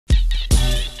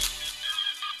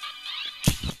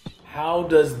How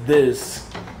does this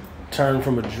turn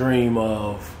from a dream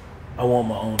of I want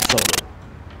my own soda?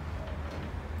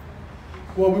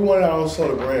 Well, we wanted our own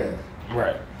soda brand.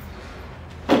 Right.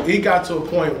 It got to a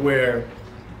point where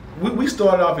we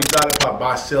started off Exotic Pop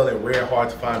by selling rare,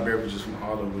 hard-to-find beverages from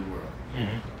all over the world.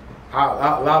 Mm-hmm.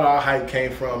 A lot of our hype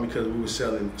came from because we were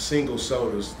selling single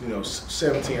sodas,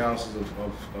 17 ounces of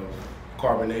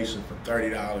carbonation for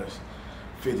 $30,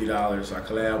 $50. I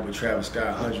collabed with Travis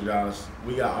Scott, $100.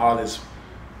 We got all this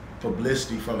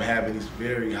publicity from having these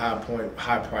very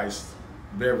high-priced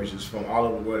beverages from all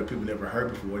over the world that people never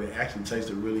heard before. They actually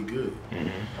tasted really good.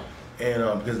 Mm-hmm.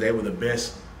 And because they were the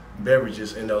best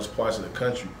beverages in those parts of the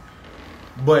country.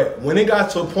 But when it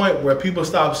got to a point where people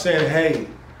stopped saying, hey,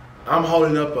 I'm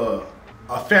holding up a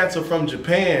Fanta from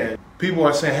Japan, people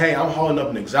are saying, hey, I'm holding up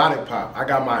an Exotic Pop. I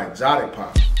got my Exotic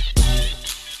Pop.